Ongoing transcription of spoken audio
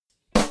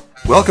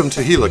Welcome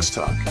to Helix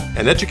Talk,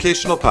 an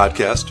educational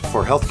podcast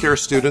for healthcare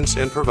students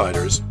and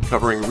providers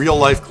covering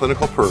real-life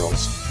clinical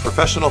pearls,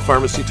 professional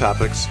pharmacy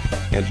topics,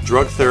 and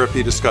drug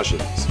therapy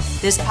discussions.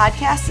 This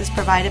podcast is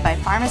provided by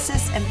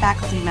pharmacists and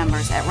faculty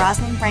members at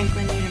Rosalind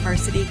Franklin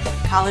University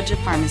College of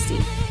Pharmacy.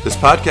 This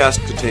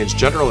podcast contains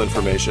general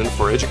information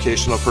for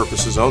educational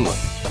purposes only.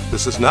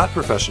 This is not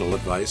professional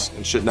advice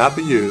and should not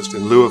be used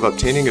in lieu of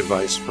obtaining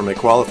advice from a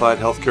qualified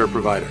healthcare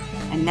provider.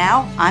 And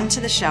now, on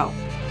to the show.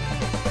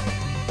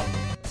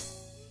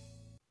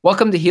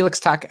 Welcome to Helix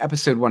Talk,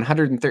 episode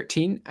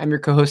 113. I'm your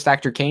co-host,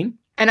 Dr. Kane.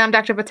 And I'm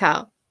Dr.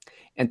 Patel.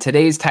 And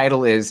today's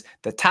title is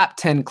The Top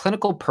 10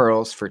 Clinical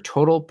Pearls for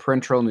Total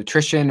Parenteral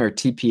Nutrition, or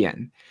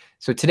TPN.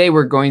 So today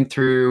we're going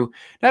through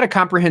not a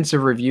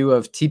comprehensive review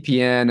of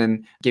TPN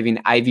and giving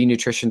IV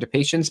nutrition to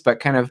patients, but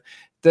kind of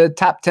the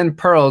top 10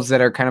 pearls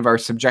that are kind of our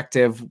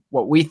subjective,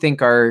 what we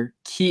think are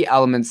key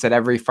elements that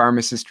every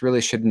pharmacist really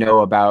should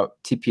know about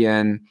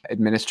TPN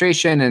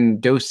administration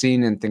and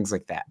dosing and things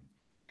like that.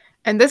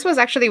 And this was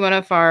actually one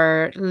of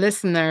our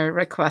listener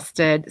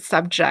requested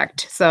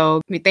subject.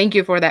 So we thank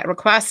you for that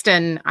request.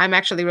 And I'm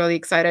actually really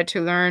excited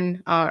to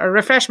learn or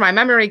refresh my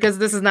memory because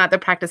this is not the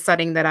practice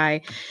setting that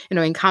I,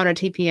 encounter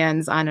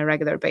TPNs on a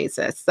regular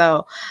basis.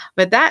 So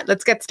with that,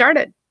 let's get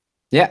started.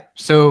 Yeah.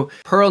 So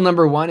pearl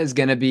number one is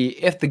going to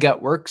be, if the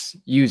gut works,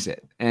 use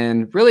it.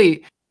 And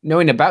really,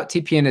 knowing about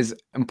TPN is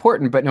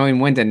important, but knowing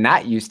when to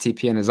not use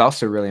TPN is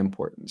also really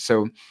important.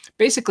 So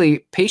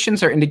basically,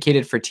 patients are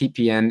indicated for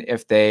TPN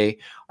if they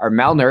are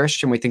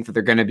malnourished and we think that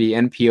they're going to be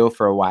NPO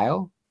for a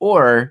while,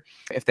 or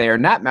if they are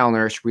not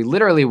malnourished, we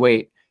literally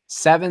wait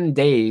 7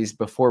 days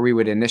before we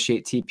would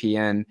initiate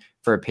TPN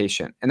for a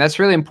patient. And that's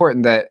really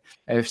important, that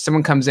if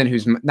someone comes in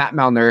who's not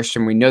malnourished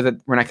and we know that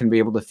we're not going to be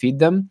able to feed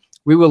them,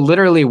 we will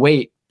literally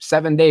wait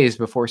 7 days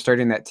before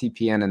starting that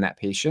TPN in that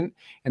patient.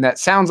 And that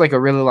sounds like a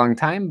really long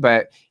time,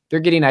 but they're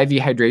getting IV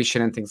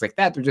hydration and things like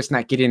that. They're just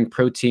not getting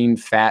protein,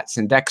 fats,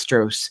 and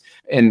dextrose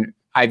in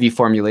IV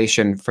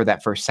formulation for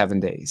that first 7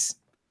 days.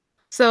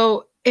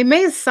 So it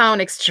may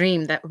sound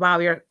extreme that, wow,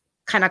 you're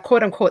kind of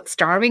quote unquote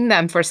starving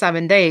them for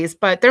 7 days,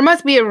 but there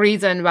must be a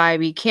reason why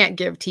we can't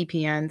give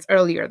TPNs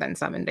earlier than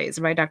 7 days,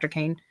 right, Dr.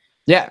 Kane?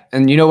 Yeah.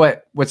 And you know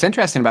what's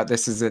interesting about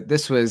this is that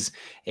this was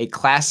a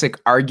classic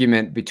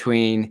argument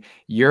between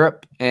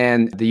Europe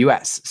and the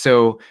US.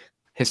 So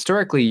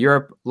historically,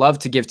 Europe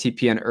loved to give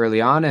TPN early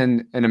on,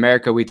 and in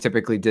America, we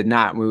typically did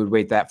not. We would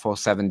wait that full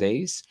 7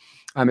 days.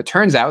 It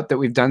turns out that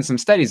we've done some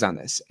studies on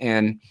this.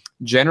 And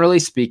generally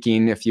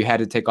speaking, if you had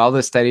to take all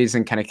the studies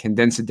and kind of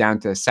condense it down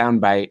to a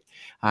soundbite,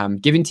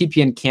 giving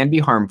TPN can be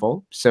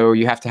harmful. So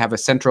you have to have a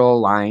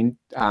central line,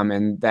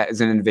 and that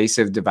is an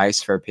invasive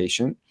device for a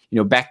patient.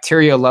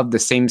 Bacteria love the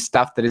same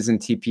stuff that is in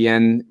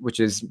TPN, which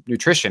is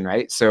nutrition,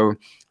 right? So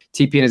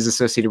TPN is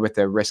associated with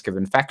the risk of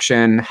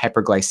infection,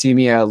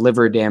 hyperglycemia,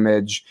 liver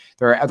damage.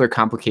 There are other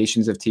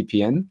complications of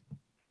TPN.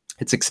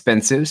 It's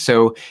expensive.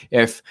 So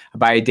if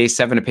by day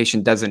 7 a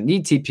patient doesn't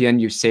need TPN,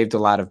 you've saved a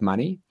lot of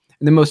money.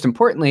 And then most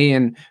importantly,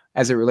 and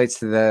as it relates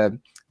to the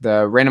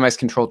randomized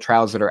controlled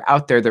trials that are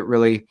out there that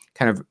really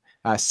kind of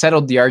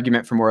settled the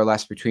argument for more or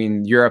less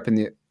between Europe and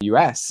the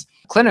US,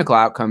 clinical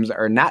outcomes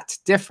are not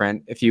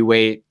different if you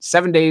wait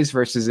 7 days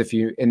versus if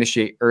you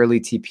initiate early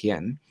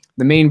TPN.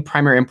 The main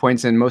primary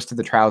endpoints in most of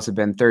the trials have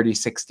been 30,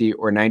 60,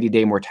 or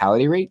 90-day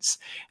mortality rates,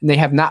 and they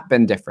have not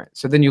been different.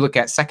 So then you look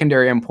at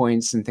secondary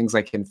endpoints and things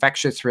like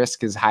infectious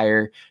risk is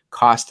higher,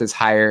 cost is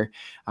higher.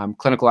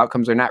 Clinical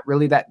outcomes are not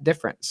really that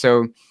different.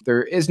 So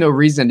there is no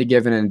reason to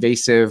give an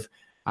invasive,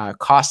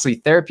 costly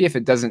therapy if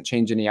it doesn't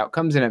change any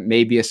outcomes, and it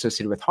may be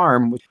associated with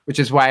harm, which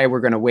is why we're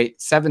going to wait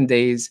 7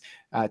 days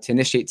to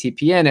initiate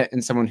TPN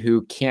in someone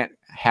who can't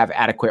have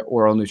adequate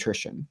oral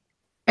nutrition.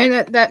 And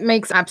that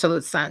makes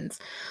absolute sense.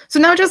 So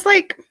now just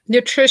like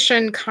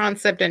nutrition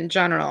concept in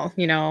general,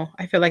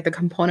 I feel like the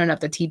component of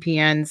the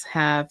TPNs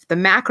have the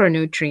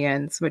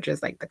macronutrients, which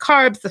is like the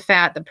carbs, the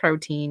fat, the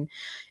protein,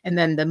 and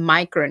then the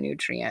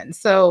micronutrients.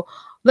 So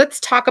let's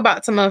talk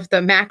about some of the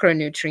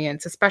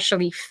macronutrients,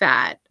 especially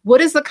fat.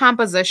 What is the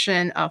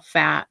composition of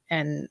fat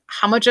and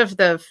how much of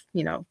the,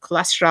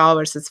 cholesterol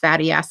versus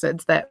fatty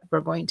acids that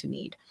we're going to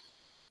need?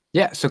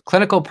 Yeah. So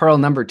clinical pearl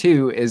number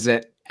 2 is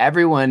that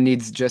everyone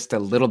needs just a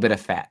little bit of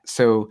fat.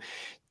 So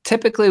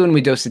typically when we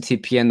dose a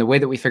TPN, the way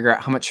that we figure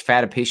out how much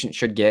fat a patient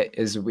should get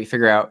is we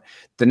figure out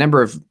the number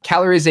of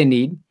calories they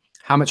need,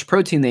 how much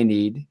protein they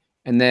need,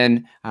 and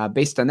then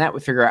based on that,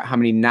 we figure out how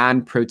many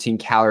non-protein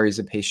calories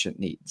a patient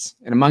needs.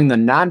 And among the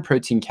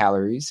non-protein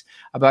calories,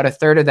 about a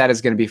third of that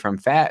is going to be from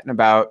fat, and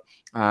about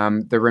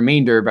the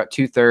remainder, about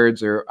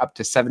 2/3 or up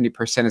to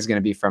 70% is going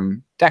to be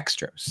from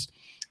dextrose.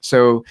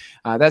 So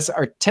that's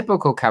our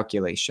typical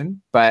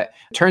calculation, but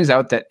it turns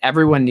out that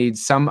everyone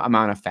needs some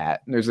amount of fat.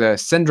 There's a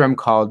syndrome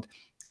called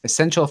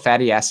essential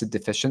fatty acid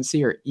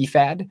deficiency, or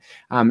EFAD.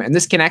 And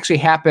this can actually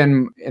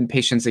happen in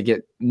patients that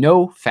get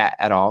no fat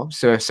at all.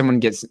 So if someone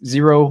gets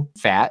zero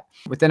fat,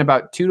 within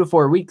about 2 to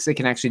 4 weeks, they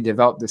can actually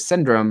develop this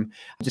syndrome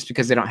just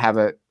because they don't have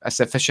a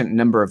sufficient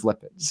number of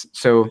lipids.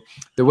 So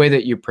the way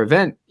that you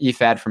prevent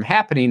EFAD from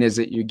happening is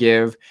that you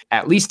give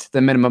at least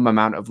the minimum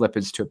amount of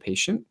lipids to a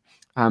patient.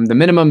 The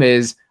minimum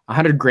is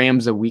 100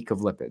 grams a week of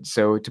lipids.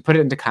 So to put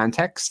it into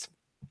context,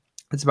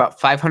 it's about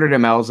 500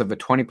 mLs of a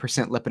 20%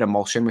 lipid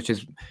emulsion, which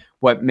is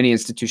what many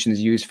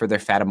institutions use for their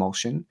fat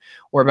emulsion,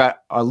 or about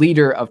a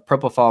liter of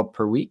propofol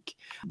per week.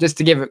 Just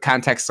to give it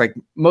context, like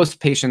most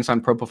patients on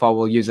propofol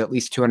will use at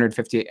least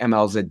 250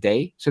 mLs a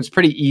day. So it's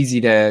pretty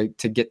easy to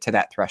get to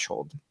that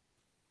threshold.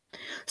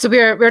 So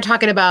we're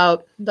talking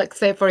about, like,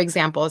 say, for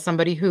example,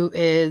 somebody who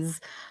is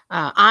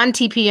on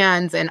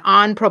TPNs and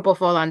on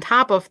propofol on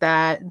top of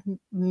that,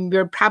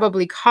 you're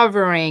probably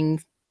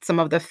covering some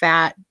of the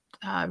fat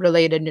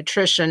related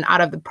nutrition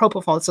out of the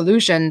propofol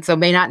solution, so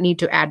may not need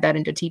to add that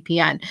into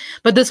TPN.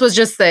 But this was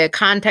just the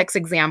context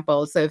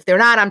example. So if they're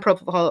not on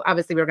propofol,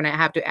 obviously we're going to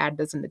have to add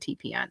this in the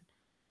TPN.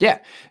 Yeah.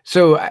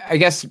 So I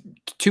guess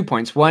 2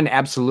 points. One,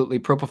 absolutely,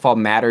 propofol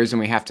matters, and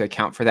we have to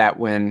account for that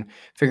when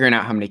figuring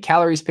out how many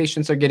calories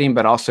patients are getting,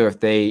 but also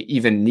if they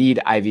even need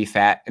IV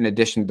fat in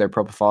addition to their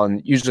propofol.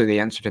 And usually the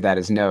answer to that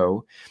is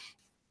no.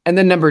 And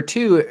then number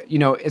two,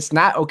 it's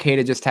not okay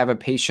to just have a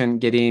patient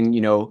getting,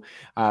 5%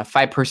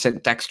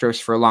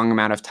 dextrose for a long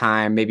amount of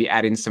time, maybe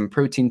adding some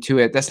protein to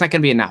it. That's not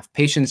going to be enough.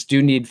 Patients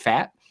do need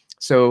fat.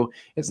 So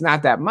it's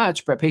not that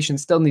much, but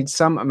patients still need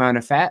some amount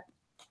of fat.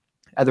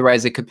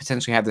 Otherwise, they could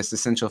potentially have this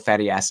essential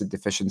fatty acid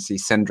deficiency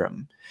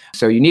syndrome.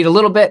 So you need a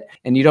little bit,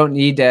 and you don't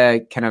need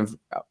to kind of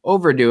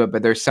overdo it,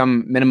 but there's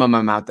some minimum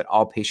amount that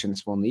all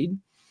patients will need.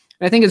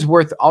 And I think it's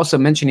worth also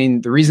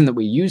mentioning the reason that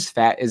we use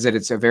fat is that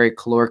it's a very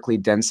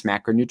calorically dense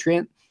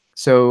macronutrient.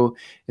 So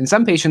in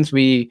some patients,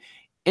 we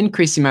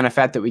increase the amount of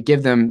fat that we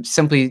give them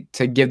simply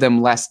to give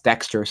them less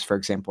dextrose, for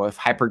example. If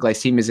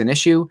hyperglycemia is an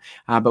issue,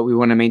 but we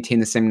want to maintain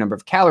the same number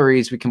of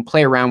calories, we can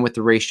play around with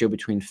the ratio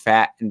between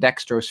fat and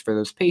dextrose for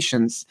those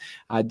patients,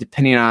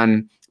 depending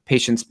on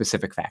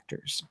patient-specific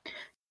factors.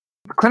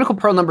 Clinical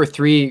pearl number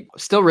 3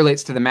 still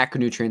relates to the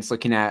macronutrients,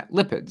 looking at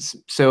lipids.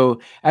 So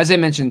as I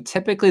mentioned,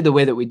 typically the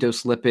way that we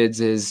dose lipids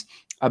is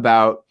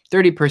about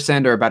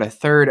 30% or about a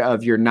third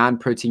of your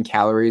non-protein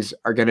calories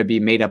are going to be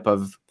made up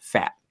of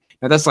fat.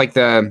 Now that's like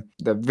the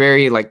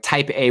very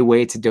type A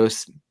way to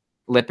dose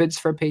lipids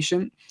for a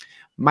patient.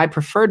 My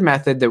preferred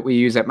method that we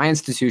use at my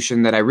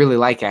institution that I really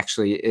like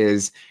actually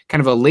is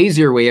kind of a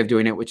lazier way of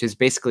doing it, which is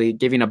basically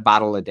giving a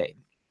bottle a day.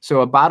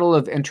 So a bottle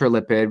of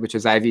intralipid, which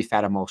is IV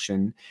fat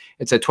emulsion,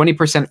 it's a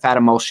 20% fat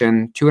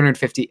emulsion,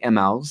 250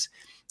 mLs.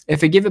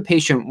 If I give a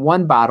patient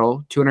one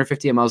bottle,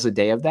 250 mLs a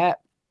day of that,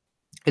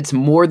 it's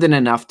more than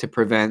enough to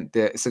prevent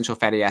the essential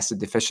fatty acid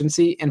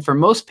deficiency. And for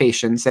most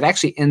patients, it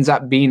actually ends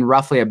up being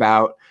roughly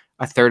about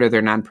a third of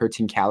their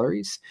non-protein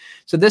calories.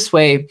 So this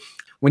way,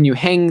 when you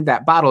hang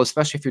that bottle,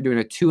 especially if you're doing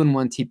a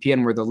 2-in-1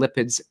 TPN where the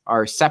lipids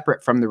are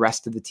separate from the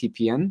rest of the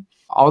TPN,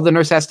 all the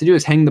nurse has to do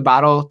is hang the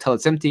bottle till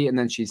it's empty, and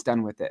then she's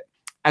done with it.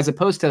 As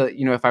opposed to,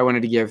 if I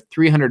wanted to give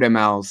 300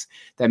 mLs,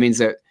 that means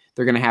that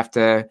they're going to have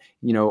to,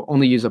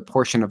 only use a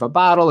portion of a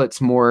bottle.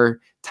 It's more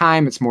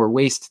time, it's more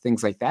waste,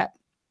 things like that.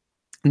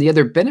 And the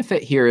other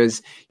benefit here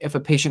is if a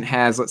patient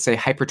has, let's say,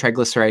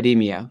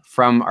 hypertriglyceridemia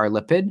from our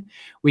lipid,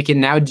 we can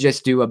now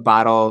just do a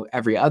bottle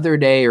every other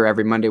day or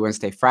every Monday,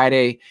 Wednesday,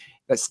 Friday.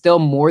 That's still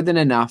more than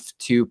enough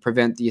to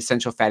prevent the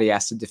essential fatty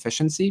acid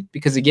deficiency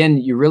because, again,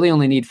 you really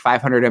only need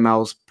 500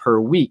 mLs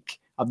per week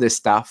of this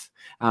stuff.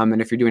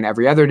 And if you're doing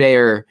every other day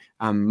or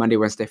Monday,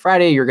 Wednesday,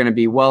 Friday, you're going to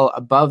be well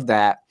above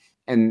that.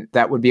 And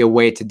that would be a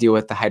way to deal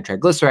with the high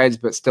triglycerides,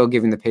 but still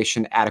giving the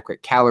patient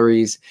adequate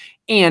calories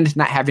and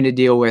not having to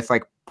deal with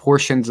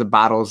portions of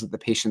bottles that the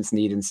patients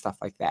need and stuff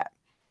like that.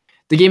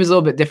 The game is a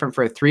little bit different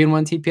for a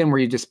 3-in-1 TPN where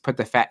you just put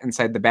the fat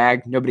inside the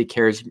bag. Nobody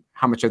cares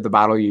how much of the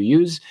bottle you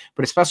use,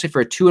 but especially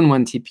for a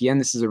 2-in-1 TPN,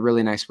 this is a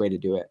really nice way to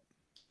do it.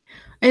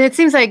 And it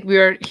seems like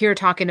we're here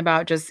talking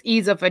about just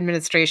ease of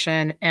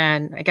administration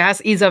and I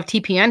guess ease of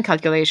TPN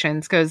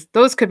calculations because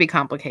those could be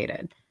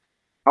complicated.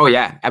 Oh,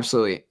 yeah,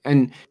 absolutely.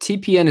 And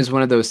TPN is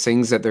one of those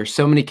things that there's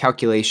so many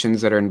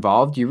calculations that are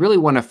involved. You really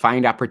want to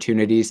find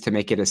opportunities to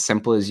make it as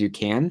simple as you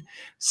can.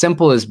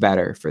 Simple is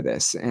better for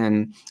this.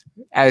 And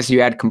as you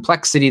add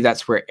complexity,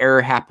 that's where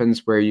error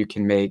happens, where you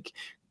can make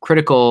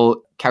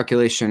critical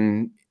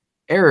calculation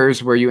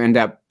errors where you end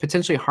up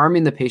potentially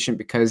harming the patient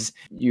because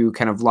you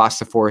kind of lost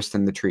the forest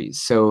and the trees.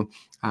 So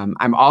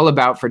I'm all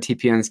about for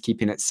TPNs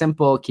keeping it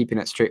simple, keeping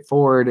it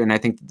straightforward. And I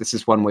think that this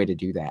is one way to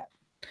do that.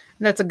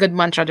 That's a good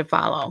mantra to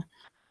follow.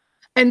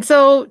 And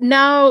so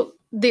now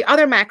the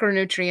other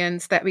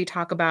macronutrients that we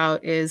talk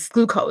about is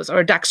glucose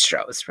or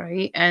dextrose,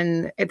 right?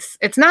 And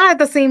it's not at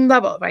the same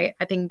level, right?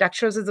 I think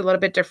dextrose is a little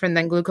bit different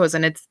than glucose,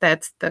 and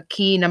that's the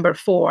key number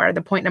 4,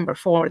 the point number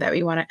 4 that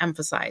we want to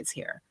emphasize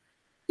here.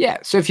 Yeah.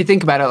 So if you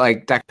think about it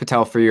like Dr.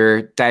 Patel, for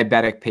your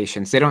diabetic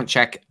patients, they don't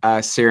check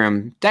a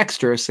serum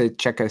dextrose, they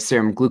check a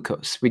serum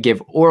glucose. We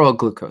give oral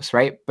glucose,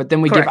 right? But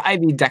then we give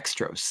Correct. IV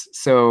dextrose.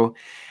 So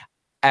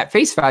at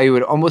face value, it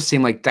would almost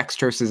seem like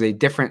dextrose is a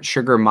different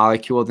sugar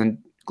molecule than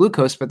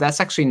glucose, but that's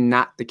actually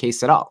not the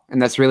case at all.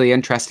 And that's really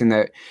interesting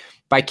that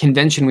by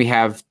convention, we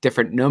have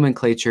different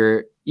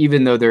nomenclature,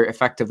 even though they're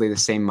effectively the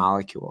same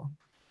molecule.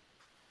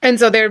 And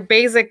so they're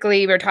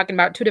basically, we're talking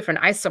about two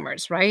different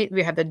isomers, right?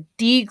 We have the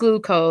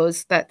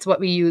D-glucose, that's what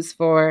we use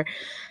for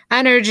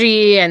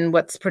energy and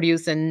what's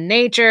produced in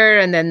nature.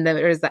 And then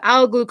there's the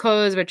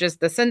L-glucose, which is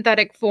the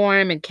synthetic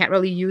form and can't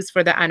really use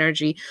for the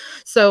energy.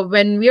 So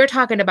when we are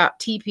talking about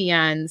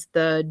TPNs,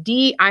 the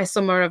D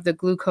isomer of the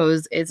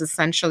glucose is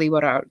essentially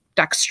what our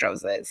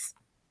dextrose is.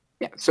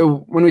 Yeah.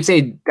 So when we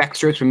say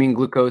dextrose, we mean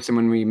glucose. And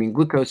when we mean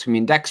glucose, we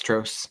mean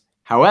dextrose.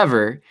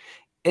 However,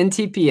 in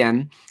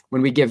TPN,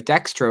 when we give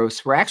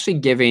dextrose, we're actually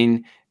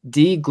giving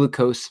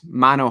D-glucose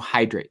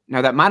monohydrate.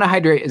 Now, that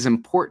monohydrate is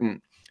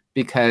important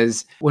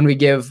because when we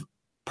give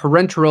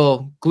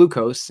parenteral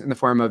glucose in the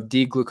form of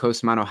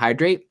D-glucose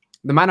monohydrate,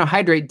 the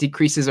monohydrate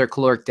decreases our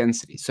caloric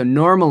density. So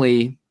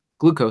normally,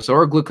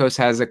 glucose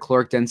has a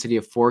caloric density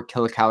of 4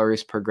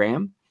 kilocalories per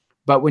gram.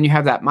 But when you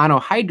have that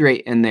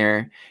monohydrate in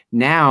there,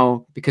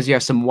 now, because you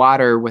have some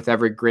water with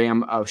every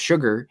gram of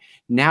sugar,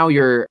 now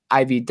your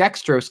IV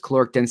dextrose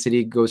caloric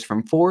density goes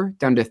from 4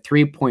 down to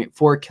 3.4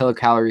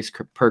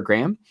 kilocalories per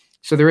gram.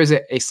 So there is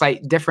a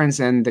slight difference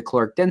in the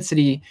caloric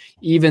density.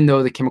 Even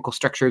though the chemical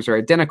structures are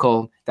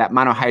identical, that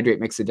monohydrate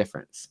makes a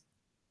difference.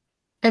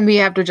 And we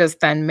have to just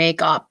then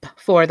make up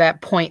for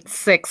that 0.6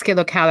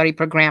 kilocalorie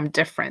per gram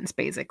difference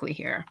basically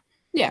here.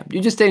 Yeah,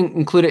 you just didn't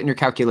include it in your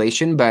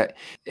calculation, but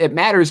it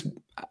matters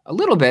a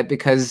little bit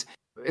because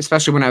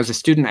especially when I was a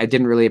student, I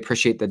didn't really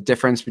appreciate the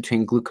difference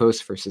between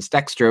glucose versus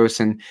dextrose,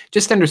 and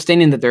just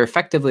understanding that they're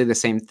effectively the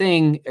same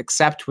thing,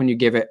 except when you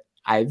give it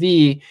IV,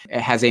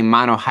 it has a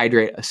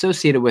monohydrate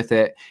associated with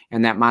it,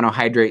 and that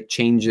monohydrate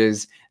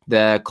changes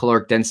the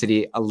caloric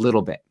density a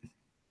little bit.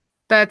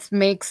 That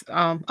makes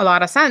a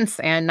lot of sense.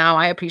 And now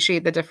I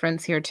appreciate the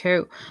difference here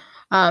too.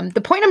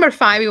 The point number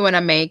 5 we want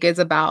to make is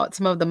about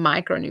some of the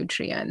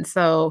micronutrients.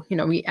 So,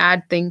 we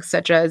add things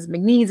such as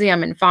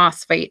magnesium and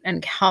phosphate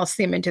and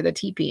calcium into the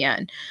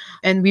TPN.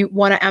 And we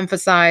want to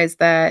emphasize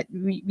that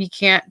we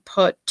can't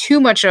put too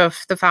much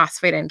of the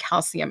phosphate and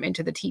calcium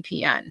into the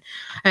TPN.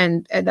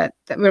 And that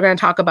we're going to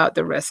talk about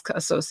the risk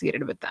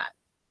associated with that.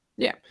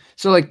 Yeah.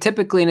 So like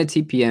typically in a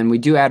TPN, we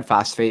do add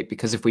phosphate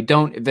because if we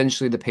don't,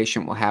 eventually the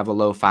patient will have a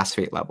low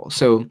phosphate level.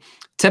 So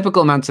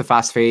typical amounts of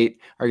phosphate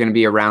are going to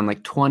be around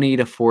like 20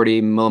 to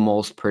 40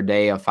 millimoles per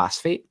day of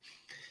phosphate.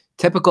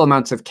 Typical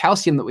amounts of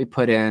calcium that we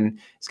put in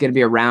is going to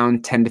be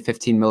around 10 to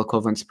 15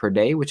 milliequivalents per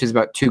day, which is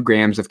about 2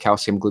 grams of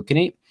calcium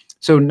gluconate.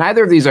 So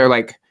neither of these are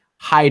like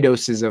high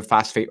doses of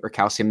phosphate or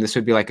calcium. This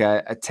would be like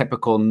a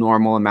typical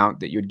normal amount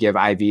that you'd give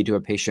IV to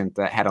a patient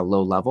that had a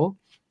low level.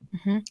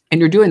 Mm-hmm. And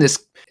you're doing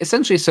this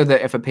essentially so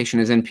that if a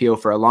patient is in PO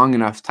for a long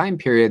enough time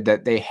period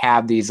that they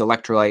have these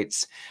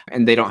electrolytes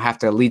and they don't have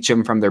to leach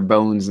them from their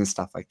bones and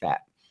stuff like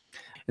that.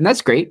 And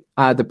that's great.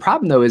 The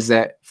problem, though, is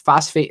that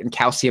phosphate and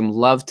calcium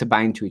love to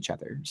bind to each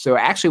other. So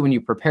actually, when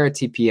you prepare a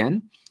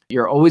TPN,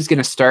 you're always going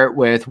to start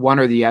with one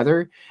or the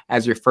other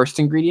as your first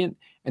ingredient,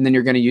 and then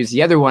you're going to use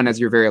the other one as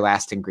your very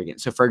last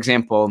ingredient. So for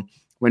example,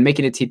 when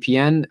making a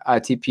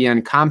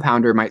TPN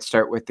compounder might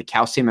start with the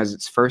calcium as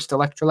its first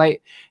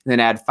electrolyte, and then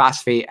add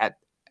phosphate at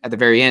the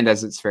very end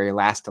as its very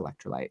last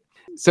electrolyte.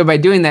 So by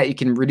doing that, you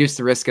can reduce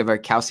the risk of a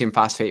calcium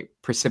phosphate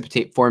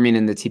precipitate forming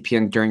in the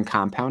TPN during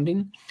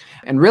compounding.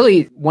 And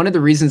really, one of the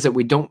reasons that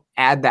we don't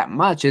add that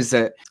much is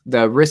that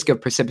the risk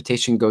of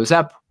precipitation goes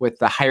up with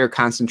the higher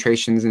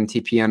concentrations in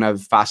TPN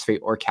of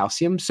phosphate or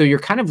calcium. So you're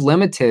kind of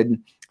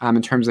limited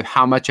in terms of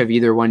how much of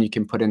either one you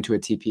can put into a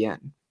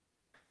TPN.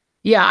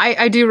 Yeah,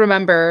 I do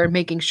remember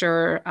making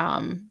sure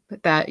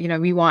that,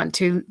 we want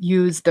to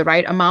use the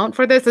right amount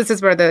for this. This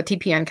is where the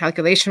TPN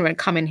calculation would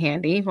come in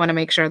handy. We want to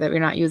make sure that we're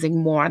not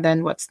using more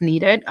than what's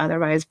needed.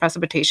 Otherwise,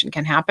 precipitation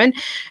can happen.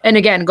 And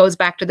again, goes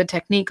back to the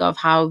technique of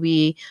how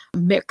we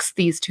mix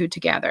these two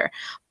together.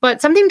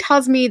 But something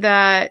tells me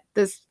that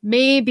this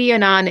may be a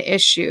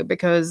non-issue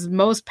because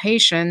most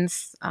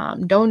patients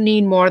don't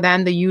need more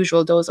than the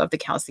usual dose of the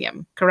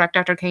calcium. Correct,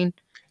 Dr. Kane?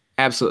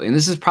 Absolutely. And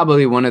this is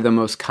probably one of the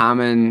most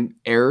common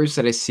errors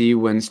that I see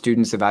when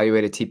students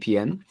evaluate a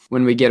TPN.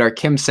 When we get our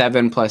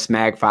Chem7 plus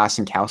mag, phos,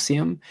 and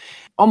calcium,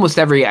 almost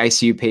every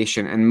ICU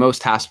patient and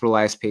most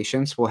hospitalized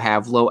patients will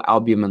have low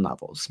albumin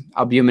levels.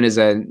 Albumin is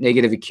a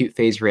negative acute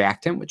phase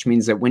reactant, which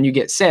means that when you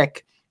get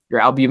sick,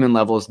 your albumin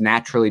levels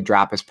naturally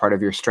drop as part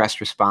of your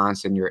stress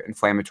response and your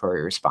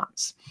inflammatory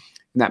response.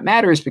 And that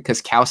matters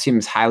because calcium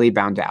is highly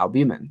bound to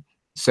albumin.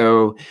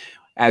 So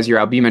as your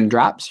albumin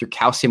drops, your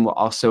calcium will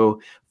also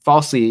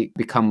falsely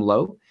become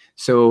low.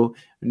 So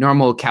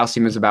normal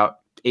calcium is about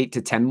 8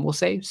 to 10, we'll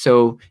say.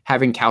 So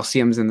having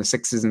calciums in the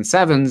 6s and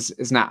 7s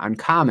is not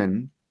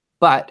uncommon,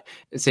 but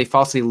it's a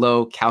falsely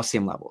low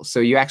calcium level. So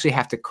you actually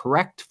have to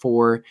correct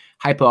for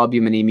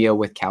hypoalbuminemia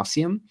with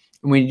calcium.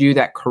 And when you do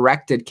that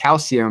corrected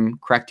calcium,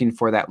 correcting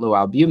for that low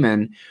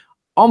albumin,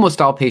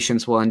 almost all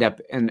patients will end up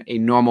in a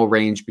normal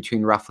range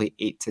between roughly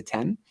 8 to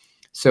 10.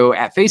 So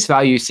at face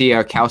value, you see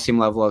a calcium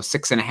level of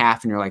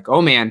 6.5, and you're like,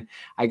 oh man,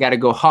 I got to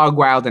go hog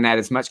wild and add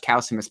as much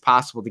calcium as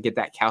possible to get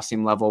that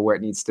calcium level where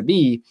it needs to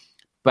be.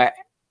 But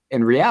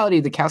in reality,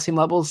 the calcium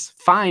level's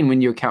fine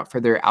when you account for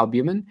their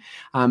albumin.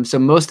 So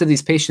most of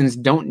these patients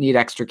don't need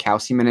extra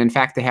calcium. And in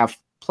fact, they have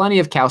plenty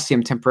of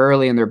calcium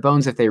temporarily in their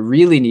bones if they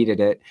really needed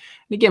it.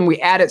 And again, we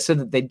add it so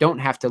that they don't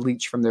have to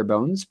leach from their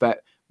bones.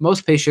 But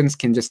most patients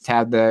can just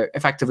have the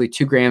effectively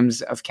 2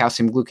 grams of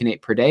calcium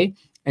gluconate per day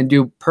and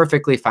do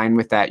perfectly fine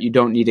with that. You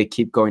don't need to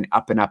keep going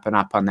up and up and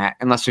up on that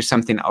unless there's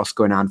something else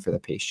going on for the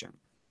patient.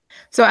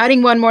 So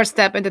adding one more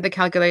step into the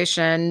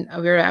calculation,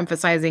 we're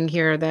emphasizing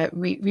here that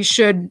we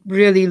should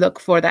really look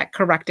for that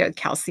corrected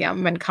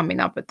calcium when coming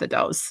up with the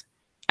dose.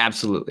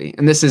 Absolutely.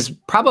 And this is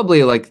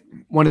probably like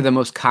one of the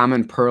most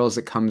common pearls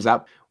that comes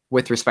up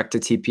with respect to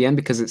TPN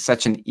because it's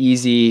such an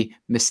easy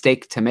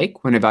mistake to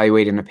make when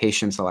evaluating a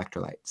patient's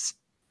electrolytes.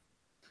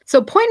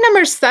 So point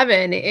number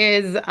 7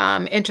 is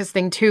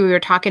interesting too. We were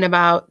talking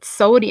about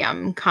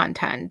sodium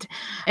content,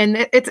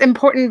 and it's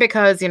important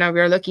because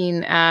we're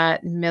looking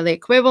at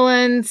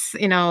milliequivalents,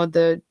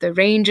 the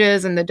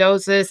ranges and the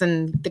doses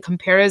and the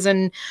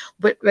comparison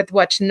with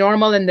what's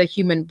normal in the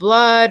human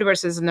blood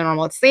versus the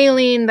normal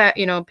saline that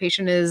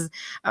patient is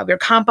we're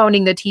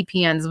compounding the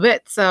TPNs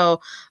with.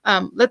 So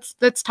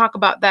let's talk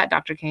about that,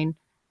 Dr. Kane.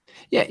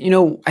 Yeah,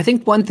 I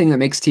think one thing that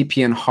makes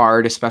TPN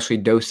hard, especially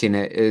dosing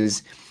it,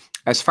 is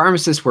as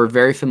pharmacists, we're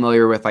very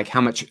familiar with like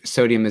how much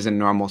sodium is in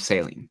normal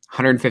saline,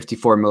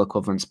 154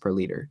 milliequivalents per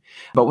liter.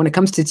 But when it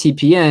comes to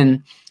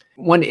TPN,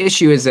 one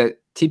issue is that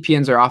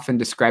TPNs are often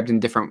described in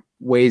different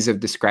ways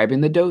of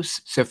describing the dose.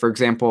 So for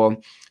example,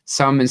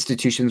 some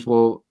institutions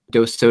will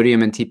dose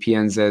sodium and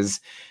TPNs as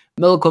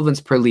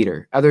milliequivalents per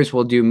liter. Others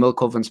will do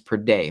milliequivalents per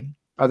day.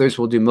 Others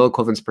will do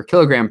milliequivalents per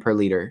kilogram per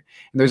liter.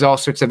 And there's all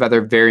sorts of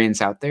other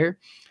variants out there.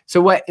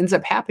 So what ends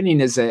up happening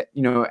is that,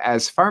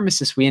 as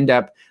pharmacists, we end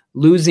up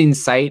losing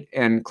sight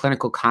and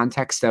clinical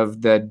context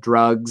of the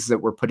drugs that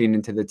we're putting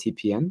into the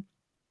TPN.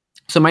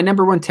 So my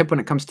number one tip when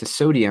it comes to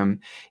sodium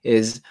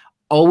is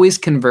always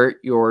convert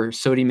your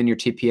sodium in your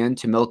TPN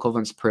to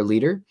milliequivalents per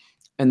liter,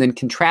 and then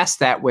contrast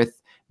that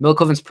with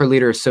milliequivalents per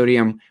liter of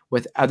sodium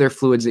with other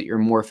fluids that you're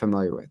more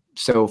familiar with.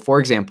 So for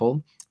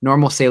example,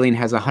 normal saline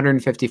has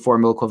 154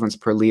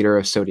 milliequivalents per liter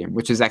of sodium,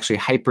 which is actually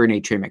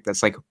hypernatremic.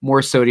 That's like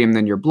more sodium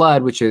than your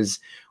blood, which is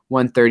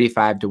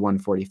 135 to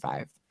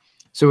 145.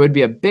 So it would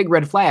be a big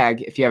red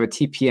flag if you have a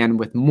TPN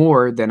with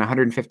more than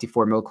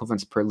 154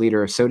 milliequivalents per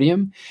liter of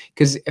sodium,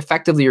 because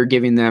effectively you're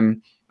giving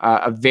them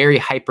a very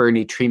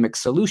hypernatremic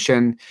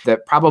solution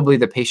that probably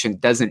the patient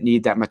doesn't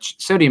need that much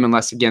sodium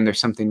unless, again, there's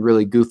something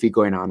really goofy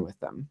going on with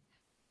them.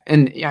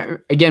 And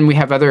again, we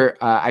have other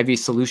IV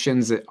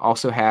solutions that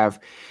also have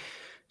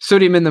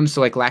sodium in them.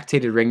 So like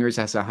lactated ringers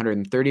has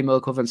 130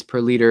 milliequivalents per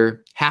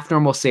liter. Half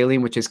normal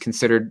saline, which is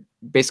considered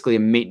basically a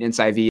maintenance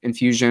IV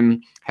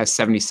infusion, has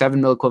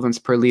 77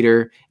 milliequivalents per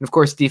liter. And of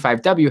course,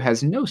 D5W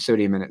has no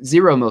sodium in it,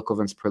 0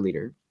 milliequivalents per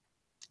liter.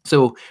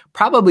 So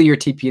probably your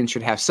TPN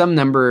should have some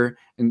number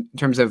in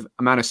terms of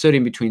amount of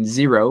sodium between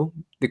 0,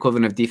 the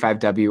equivalent of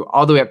D5W,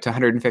 all the way up to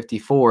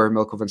 154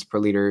 milliequivalents per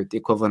liter, the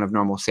equivalent of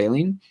normal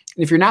saline.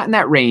 And if you're not in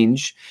that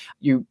range,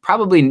 you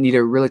probably need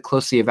to really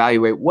closely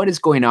evaluate what is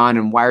going on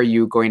and why are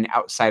you going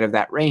outside of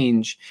that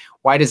range?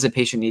 Why does the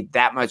patient need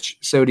that much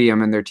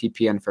sodium in their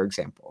TPN, for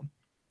example?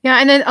 Yeah,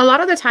 and then a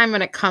lot of the time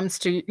when it comes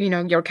to,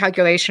 your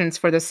calculations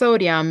for the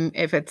sodium,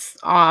 if it's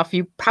off,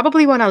 you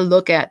probably want to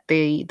look at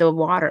the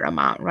water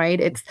amount, right?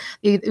 If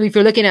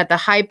you're looking at the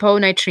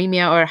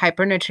hyponatremia or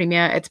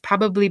hypernatremia, it's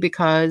probably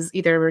because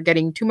either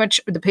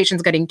the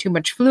patient's getting too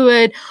much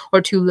fluid or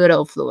too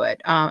little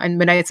fluid. And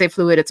when I say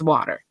fluid, it's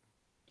water.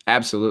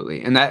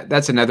 Absolutely. And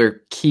that's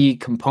another key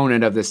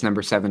component of this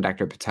number 7,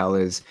 Dr. Patel,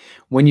 is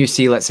when you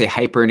see, let's say,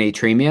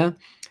 hypernatremia,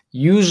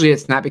 usually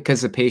it's not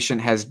because the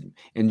patient has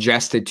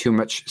ingested too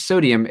much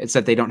sodium, it's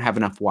that they don't have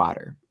enough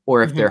water.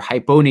 Or if they're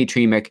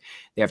hyponatremic,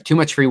 they have too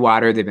much free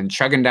water, they've been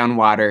chugging down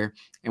water,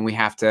 and we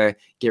have to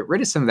get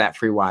rid of some of that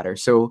free water.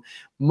 So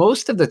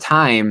most of the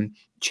time,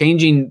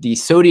 changing the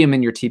sodium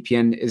in your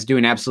TPN is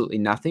doing absolutely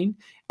nothing.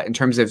 In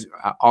terms of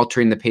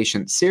altering the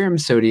patient's serum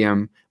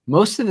sodium,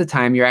 most of the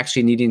time you're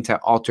actually needing to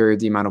alter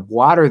the amount of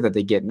water that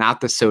they get, not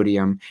the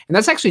sodium. And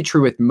that's actually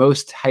true with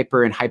most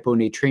hyper and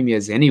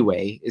hyponatremias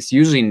anyway. It's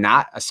usually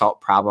not a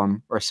salt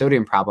problem or a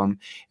sodium problem.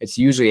 It's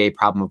usually a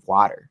problem of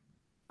water.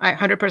 I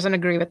 100%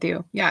 agree with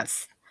you.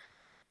 Yes.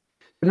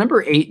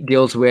 Number 8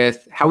 deals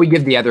with how we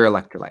give the other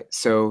electrolytes.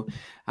 So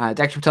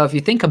Dr. Patel, if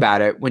you think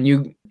about it, when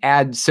you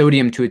add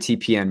sodium to a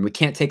TPN, we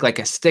can't take like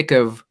a stick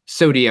of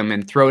sodium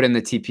and throw it in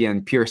the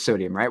TPN, pure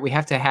sodium, right? We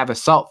have to have a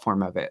salt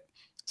form of it.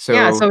 So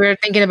we're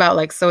thinking about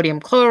like sodium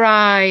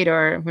chloride,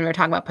 or when we're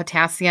talking about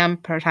potassium,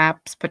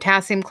 perhaps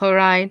potassium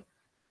chloride.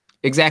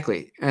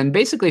 Exactly. And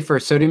basically for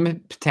sodium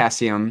and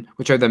potassium,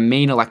 which are the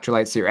main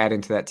electrolytes that you're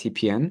adding to that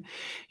TPN,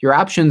 your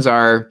options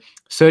are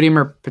sodium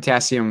or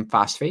potassium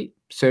phosphate,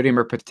 sodium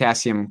or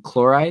potassium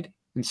chloride,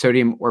 and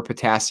sodium or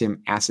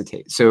potassium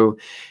acetate. So,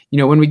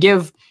 when we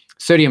give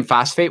sodium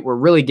phosphate, we're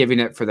really giving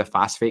it for the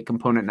phosphate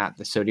component, not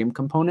the sodium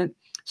component.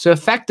 So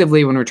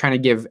effectively, when we're trying to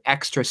give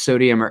extra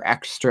sodium or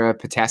extra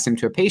potassium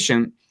to a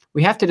patient,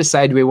 we have to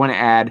decide, do we want to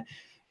add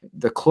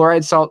the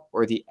chloride salt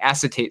or the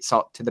acetate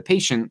salt to the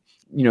patient?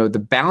 The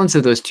balance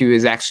of those two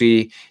is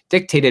actually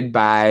dictated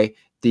by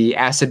the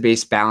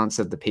acid-base balance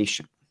of the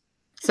patient.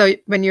 So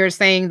when you're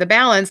saying the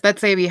balance, let's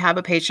say we have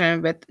a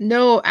patient with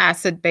no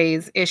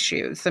acid-base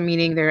issues, so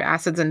meaning their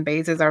acids and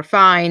bases are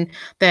fine,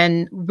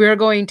 then we're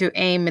going to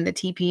aim in the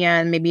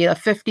TPN maybe a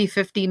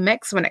 50-50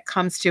 mix when it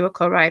comes to a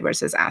chloride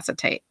versus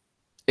acetate.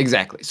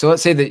 Exactly. So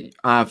let's say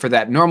that for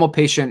that normal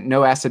patient,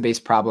 no acid-base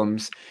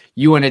problems,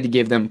 you wanted to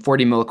give them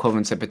 40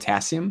 milliequivalents of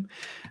potassium.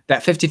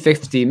 That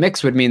 50-50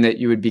 mix would mean that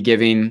you would be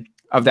giving,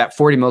 of that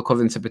 40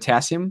 milliequivalents of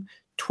potassium,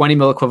 20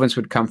 milliequivalents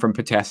would come from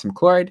potassium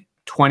chloride,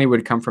 20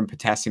 would come from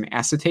potassium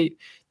acetate.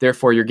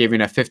 Therefore, you're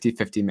giving a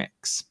 50-50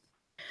 mix.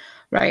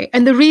 Right.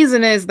 And the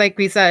reason is, like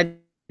we said,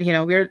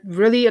 we're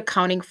really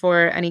accounting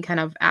for any kind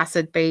of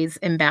acid-base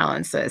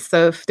imbalances.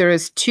 So if there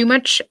is too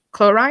much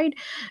chloride,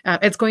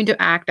 it's going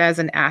to act as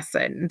an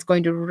acid. It's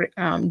going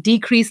to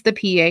decrease the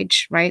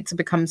pH, right? So it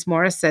becomes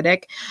more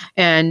acidic,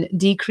 and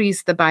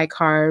decrease the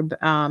bicarb,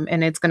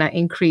 and it's going to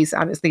increase,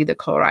 obviously, the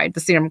chloride, the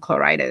serum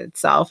chloride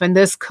itself. And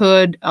this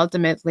could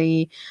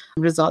ultimately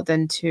result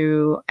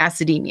into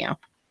acidemia.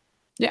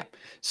 Yeah.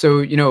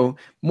 So,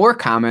 more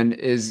common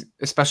is,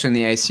 especially in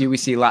the ICU, we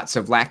see lots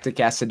of lactic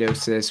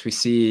acidosis. We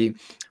see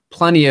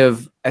plenty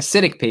of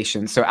acidic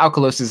patients. So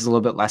alkalosis is a little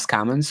bit less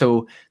common.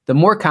 So the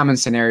more common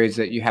scenario is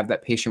that you have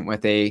that patient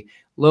with a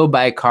low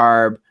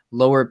bicarb,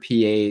 lower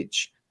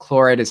pH,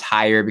 chloride is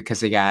higher because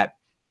they got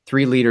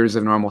 3 liters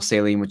of normal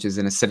saline, which is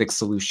an acidic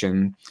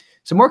solution.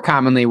 So more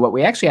commonly, what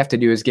we actually have to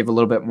do is give a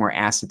little bit more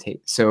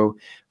acetate. So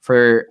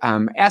for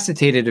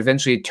acetate, it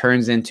eventually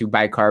turns into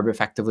bicarb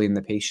effectively in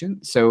the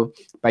patient. So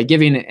by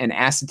giving an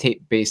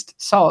acetate-based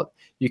salt,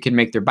 you can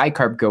make their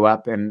bicarb go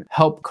up and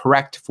help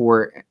correct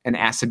for an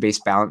acid-base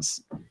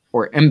balance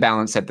or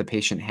imbalance that the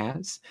patient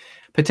has.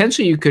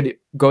 Potentially, you could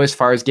go as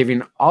far as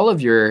giving all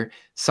of your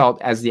salt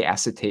as the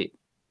acetate.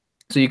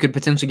 So you could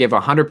potentially give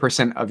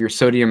 100% of your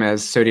sodium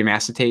as sodium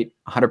acetate,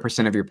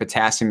 100% of your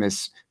potassium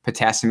as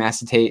potassium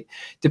acetate,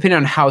 depending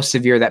on how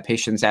severe that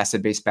patient's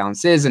acid-base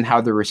balance is and how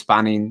they're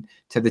responding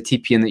to the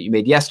TPN that you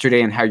made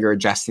yesterday and how you're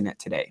adjusting it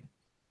today.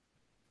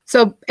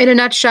 So in a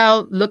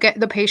nutshell, look at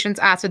the patient's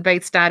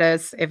acid-base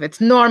status. If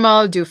it's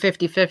normal, do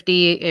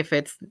 50-50. If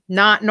it's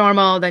not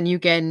normal, then you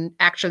can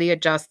actually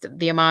adjust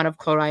the amount of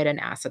chloride and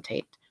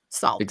acetate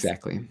salt.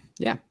 Exactly.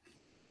 Yeah.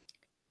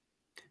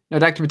 Now,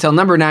 Dr. Patel,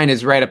 number 9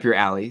 is right up your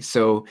alley.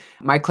 So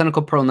my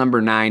clinical pearl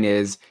number 9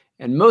 is,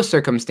 in most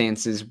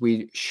circumstances,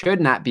 we should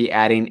not be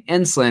adding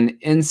insulin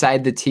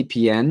inside the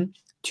TPN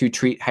to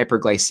treat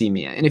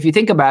hyperglycemia. And if you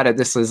think about it,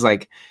 this is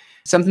like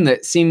something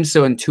that seems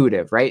so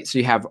intuitive, right? So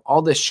you have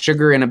all this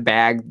sugar in a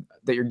bag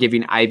that you're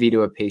giving IV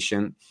to a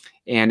patient.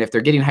 And if they're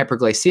getting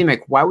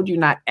hyperglycemic, why would you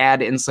not add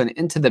insulin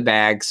into the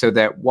bag so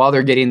that while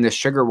they're getting the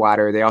sugar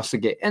water, they also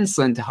get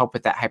insulin to help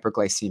with that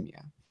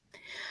hyperglycemia?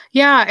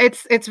 Yeah,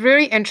 it's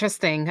very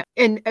interesting.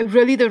 And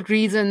really the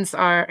reasons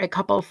are a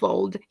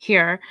couple-fold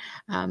here.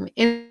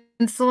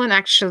 Insulin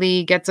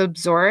actually gets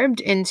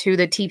absorbed into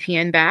the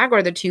TPN bag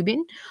or the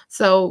tubing.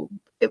 So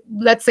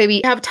let's say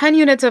we have 10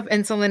 units of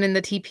insulin in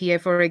the TPA,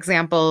 for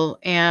example,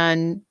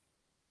 and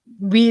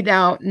we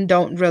now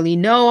don't really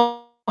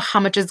know how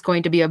much is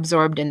going to be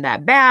absorbed in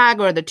that bag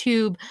or the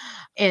tube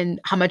and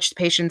how much the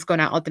patient's going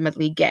to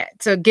ultimately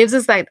get. So it gives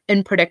us that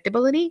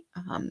unpredictability.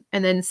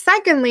 And then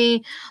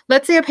secondly,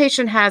 let's say a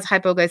patient has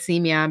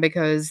hypoglycemia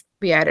because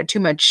we added too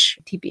much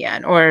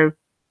TPN or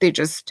they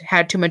just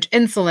had too much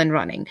insulin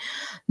running.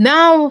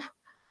 Now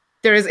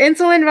there is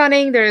insulin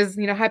running, there's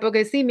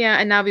hypoglycemia,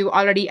 and now we've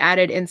already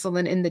added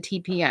insulin in the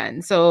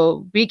TPN.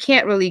 So we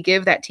can't really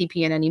give that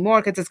TPN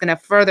anymore because it's going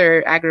to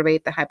further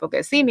aggravate the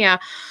hypoglycemia.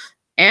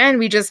 And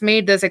we just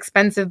made this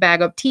expensive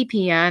bag of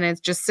TPN.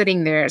 It's just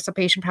sitting there. So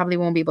patient probably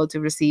won't be able to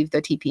receive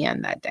the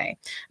TPN that day.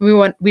 We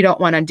don't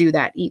want to do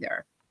that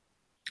either.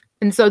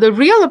 And so the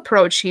real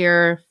approach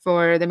here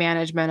for the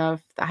management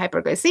of the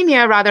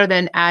hyperglycemia, rather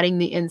than adding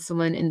the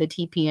insulin in the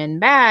TPN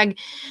bag,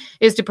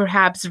 is to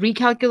perhaps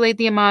recalculate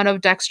the amount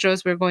of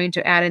dextrose we're going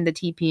to add in the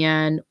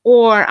TPN,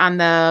 or on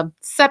the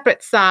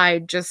separate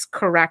side, just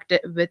correct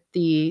it with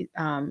the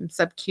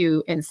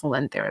sub-Q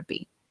insulin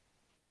therapy.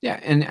 Yeah.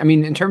 And I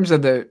mean, in terms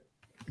of the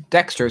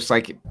dextrose,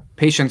 like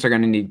patients are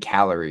going to need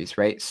calories,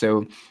 right?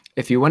 So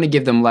if you want to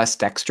give them less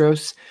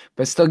dextrose,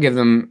 but still give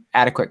them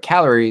adequate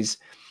calories,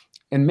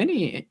 in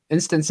many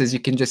instances, you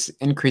can just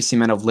increase the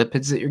amount of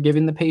lipids that you're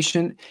giving the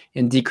patient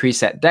and decrease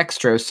that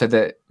dextrose so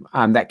that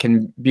that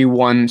can be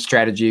one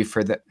strategy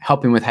for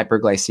helping with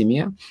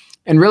hyperglycemia.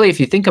 And really, if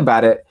you think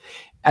about it,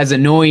 as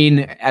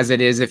annoying as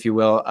it is, if you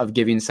will, of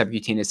giving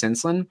subcutaneous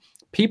insulin,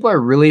 people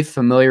are really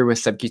familiar with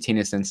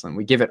subcutaneous insulin.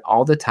 We give it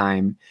all the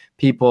time.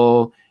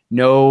 People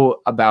know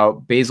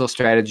about basal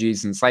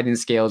strategies and sliding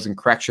scales and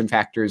correction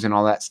factors and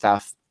all that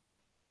stuff.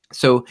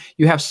 So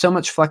you have so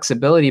much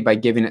flexibility by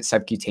giving it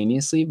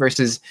subcutaneously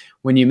versus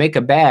when you make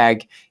a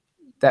bag,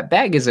 that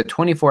bag is a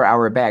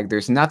 24-hour bag.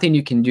 There's nothing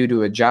you can do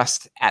to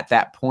adjust at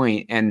that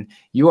point. And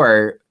you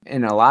are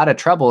in a lot of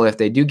trouble if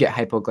they do get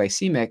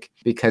hypoglycemic,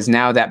 because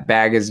now that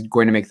bag is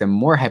going to make them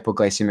more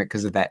hypoglycemic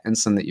because of that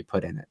insulin that you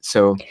put in it.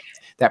 So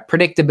that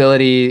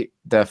predictability,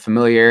 the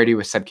familiarity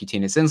with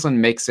subcutaneous insulin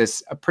makes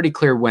this a pretty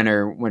clear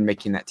winner when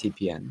making that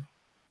TPN.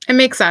 It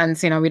makes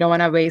sense. We don't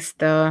want to waste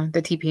the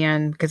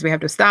TPN because we have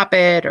to stop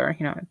it, or,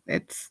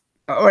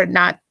 or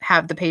not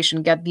have the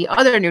patient get the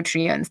other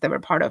nutrients that were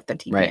part of the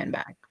TPN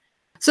bag.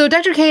 So,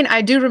 Dr. Kane,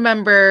 I do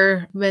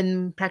remember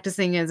when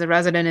practicing as a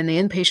resident in the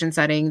inpatient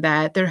setting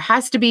that there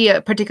has to be a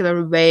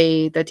particular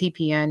way the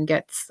TPN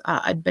gets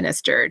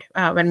administered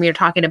when we are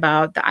talking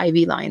about the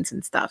IV lines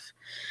and stuff.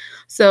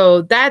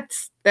 So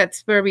that's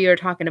where we are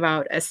talking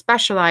about a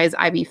specialized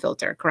IV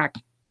filter, correct?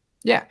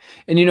 Yeah.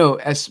 And,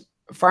 as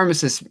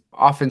pharmacists,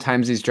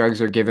 oftentimes these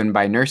drugs are given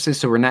by nurses,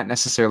 so we're not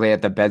necessarily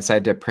at the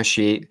bedside to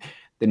appreciate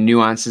the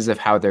nuances of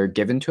how they're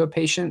given to a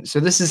patient.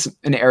 So this is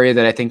an area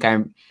that I think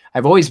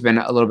I've always been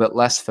a little bit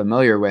less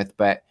familiar with,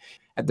 but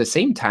at the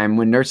same time,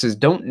 when nurses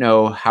don't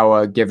know how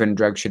a given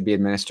drug should be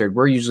administered,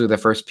 we're usually the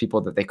first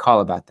people that they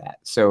call about that.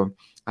 So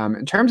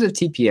in terms of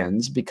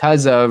TPNs,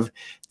 because of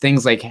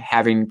things like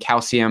having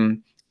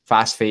calcium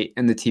phosphate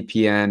in the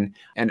TPN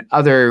and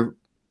other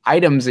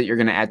items that you're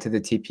going to add to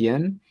the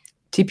TPN,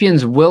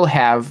 TPNs will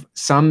have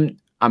some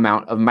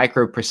amount of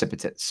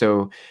microprecipitates,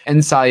 so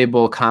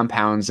insoluble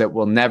compounds that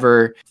will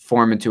never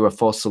form into a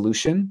full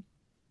solution.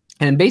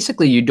 And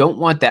basically, you don't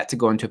want that to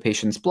go into a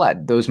patient's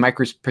blood. Those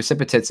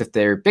microprecipitates, if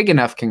they're big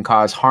enough, can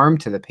cause harm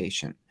to the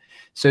patient.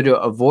 So to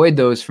avoid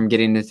those from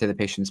getting into the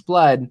patient's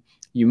blood,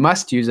 you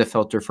must use a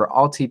filter for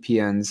all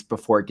TPNs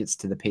before it gets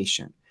to the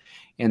patient.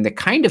 And the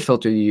kind of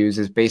filter you use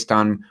is based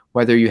on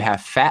whether you have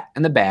fat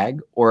in the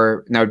bag,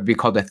 or that would be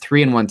called a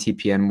 3-in-1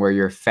 TPN, where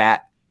your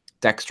fat,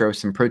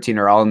 dextrose, and protein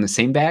are all in the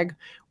same bag,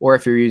 or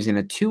if you're using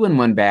a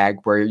 2-in-1 bag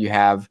where you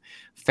have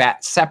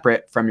fat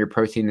separate from your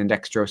protein and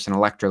dextrose and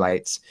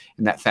electrolytes,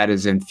 and that fat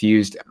is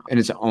infused in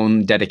its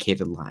own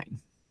dedicated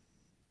line.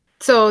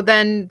 So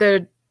then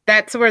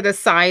that's where the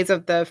size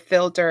of the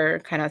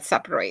filter kind of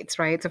separates,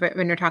 right? So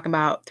when you're talking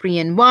about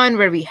 3-in-1,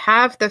 where we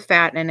have the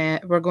fat in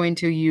it, we're going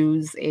to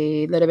use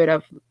a little bit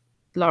of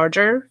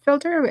larger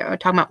filter. We're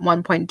talking about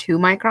 1.2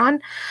 micron,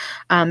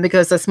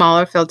 because the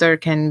smaller filter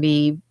can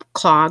be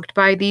clogged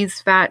by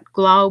these fat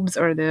globs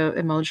or the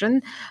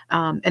emulsion.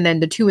 And then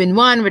the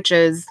 2-in-1, which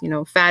is,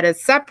 fat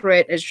is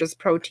separate, is just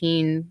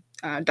protein,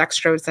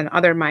 dextrose, and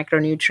other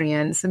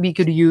micronutrients. We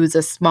could use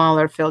a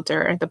smaller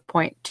filter, the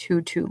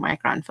 0.22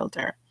 micron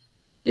filter.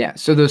 Yeah,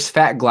 so those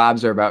fat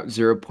globs are about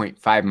 0.5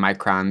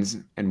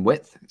 microns in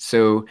width.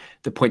 So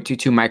the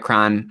 0.22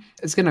 micron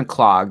is going to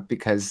clog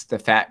because the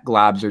fat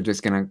globs are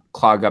just going to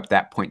clog up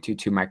that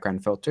 0.22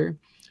 micron filter.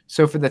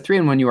 So for the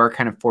 3-in-1, you are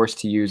kind of forced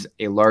to use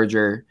a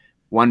larger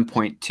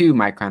 1.2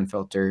 micron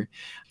filter.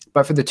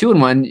 But for the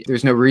 2-in-1,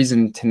 there's no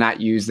reason to not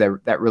use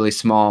that really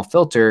small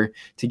filter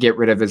to get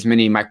rid of as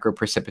many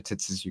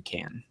microprecipitates as you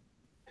can.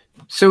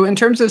 So in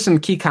terms of some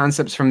key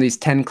concepts from these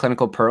 10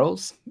 clinical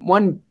pearls,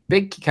 one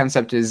big key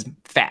concept is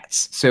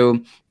fats. So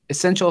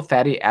essential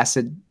fatty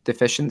acid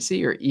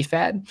deficiency, or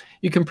EFAD,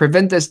 you can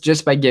prevent this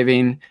just by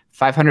giving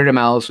 500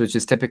 mLs, which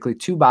is typically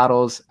 2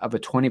 bottles of a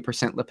 20%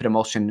 lipid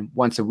emulsion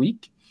once a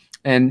week.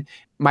 And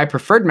my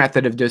preferred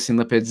method of dosing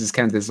lipids is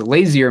kind of this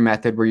lazier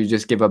method where you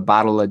just give a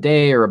bottle a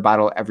day or a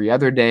bottle every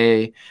other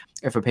day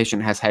if a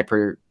patient has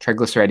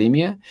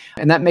hypertriglyceridemia.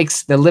 And that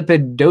makes the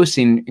lipid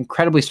dosing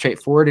incredibly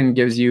straightforward and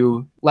gives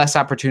you less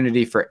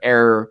opportunity for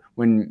error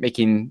when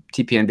making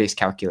TPN-based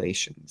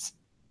calculations.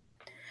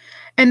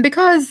 And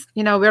because,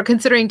 we're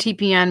considering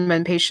TPN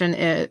when patient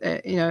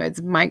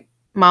is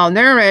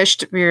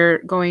malnourished, we're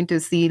going to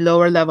see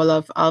lower level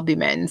of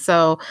albumin.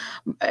 So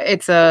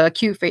it's a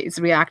acute phase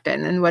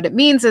reactant. And what it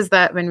means is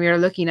that when we are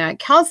looking at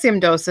calcium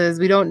doses,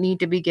 we don't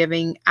need to be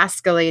giving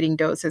escalating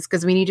doses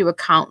because we need to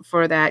account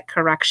for that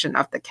correction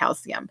of the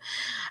calcium.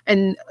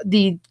 And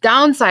the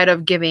downside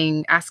of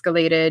giving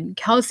escalated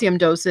calcium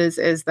doses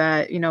is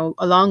that,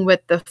 along with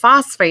the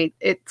phosphate,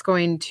 it's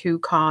going to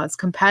cause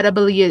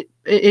compatibility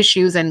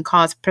issues and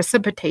cause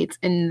precipitates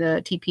in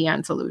the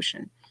TPN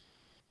solution.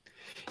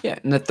 Yeah,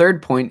 and the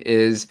third point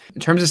is, in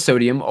terms of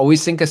sodium,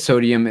 always think of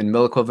sodium in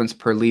milliequivalents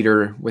per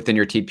liter within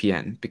your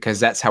TPN, because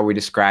that's how we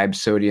describe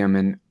sodium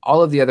in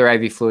all of the other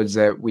IV fluids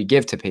that we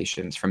give to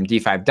patients, from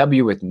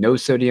D5W with no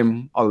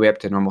sodium all the way up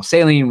to normal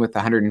saline with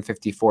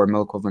 154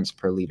 milliequivalents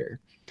per liter.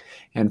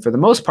 And for the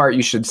most part,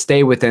 you should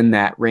stay within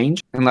that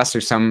range unless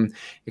there's some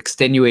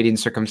extenuating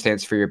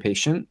circumstance for your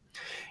patient.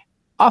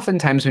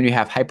 Oftentimes when you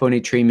have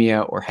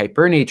hyponatremia or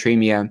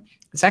hypernatremia,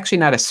 it's actually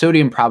not a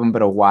sodium problem,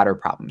 but a water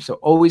problem. So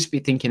always be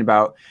thinking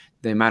about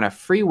the amount of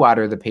free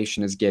water the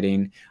patient is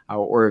getting,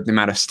 or the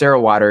amount of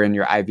sterile water in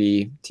your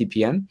IV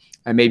TPN,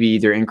 and maybe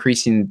either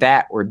increasing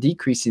that or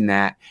decreasing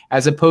that,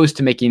 as opposed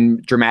to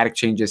making dramatic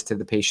changes to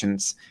the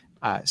patient's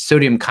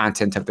sodium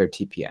content of their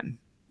TPN.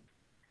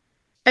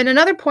 And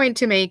another point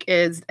to make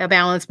is a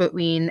balance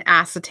between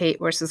acetate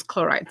versus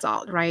chloride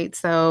salt, right?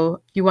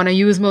 So you want to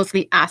use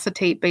mostly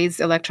acetate-based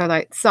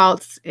electrolyte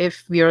salts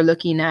if we are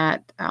looking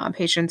at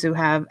patients who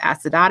have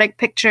acidotic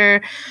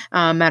picture,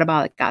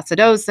 metabolic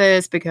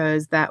acidosis,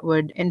 because that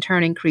would in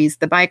turn increase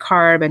the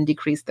bicarb and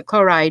decrease the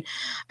chloride.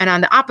 And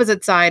on the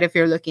opposite side, if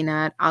you're looking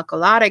at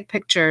alkalotic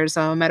picture,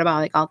 so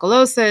metabolic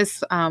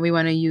alkalosis, we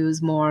want to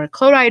use more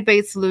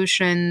chloride-based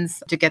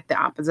solutions to get the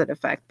opposite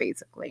effect,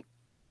 basically.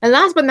 And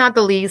last but not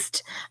the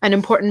least, an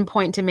important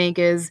point to make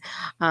is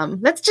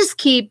let's just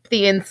keep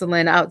the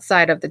insulin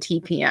outside of the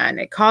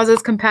TPN. It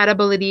causes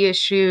compatibility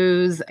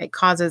issues. It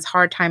causes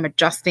hard time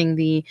adjusting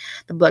the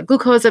blood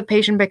glucose if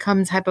patient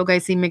becomes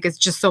hypoglycemic. It's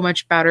just so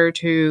much better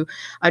to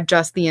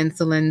adjust the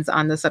insulins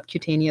on the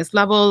subcutaneous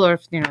level, or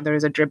if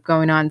there's a drip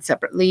going on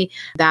separately,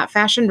 that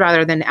fashion,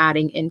 rather than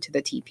adding into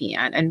the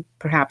TPN and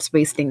perhaps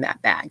wasting that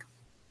bag.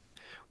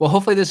 Well,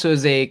 hopefully this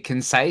was a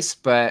concise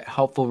but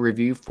helpful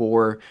review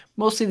for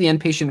mostly the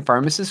inpatient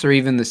pharmacists or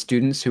even the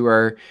students who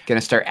are going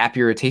to start app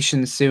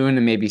rotations soon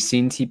and maybe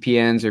seeing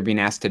TPNs or being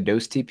asked to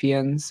dose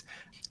TPNs.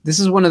 This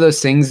is one of those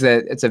things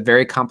that it's a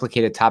very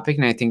complicated topic,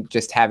 and I think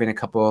just having a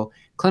couple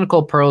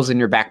clinical pearls in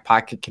your back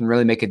pocket can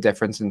really make a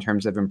difference in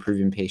terms of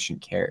improving patient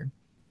care.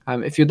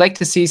 If you'd like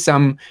to see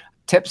some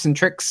tips and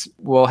tricks,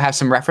 we'll have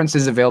some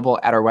references available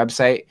at our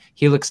website,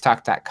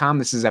 helixtalk.com.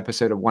 This is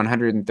episode of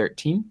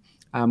 113.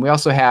 We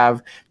also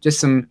have just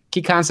some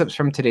key concepts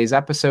from today's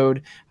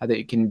episode that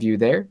you can view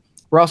there.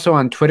 We're also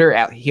on Twitter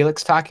at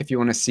Helix Talk if you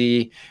want to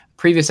see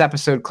previous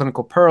episode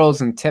clinical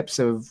pearls and tips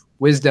of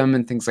wisdom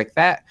and things like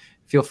that.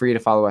 Feel free to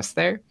follow us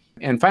there.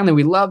 And finally,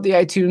 we love the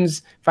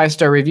iTunes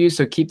 5-star reviews,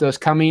 so keep those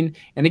coming.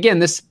 And again,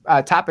 this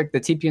topic, the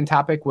TPN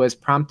topic, was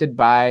prompted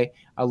by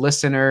a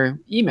listener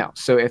email.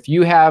 So if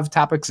you have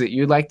topics that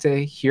you'd like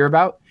to hear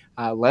about,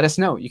 let us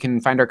know. You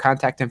can find our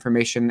contact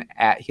information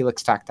at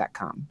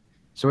helixtalk.com.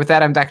 So with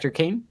that, I'm Dr.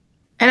 Kane.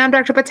 And I'm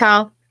Dr.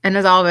 Patel. And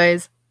as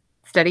always,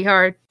 study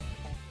hard.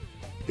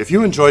 If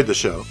you enjoyed the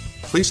show,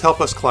 please help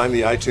us climb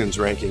the iTunes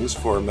rankings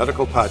for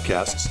medical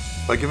podcasts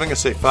by giving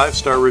us a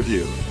 5-star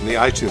review in the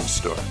iTunes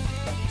store.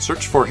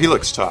 Search for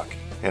Helix Talk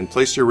and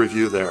place your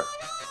review there.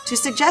 To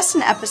suggest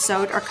an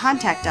episode or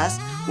contact us,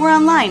 we're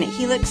online at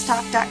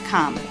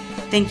helixtalk.com.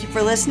 Thank you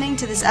for listening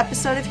to this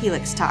episode of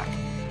Helix Talk.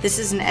 This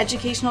is an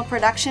educational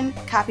production,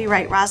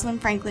 copyright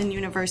Rosalind Franklin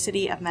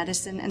University of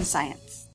Medicine and Science.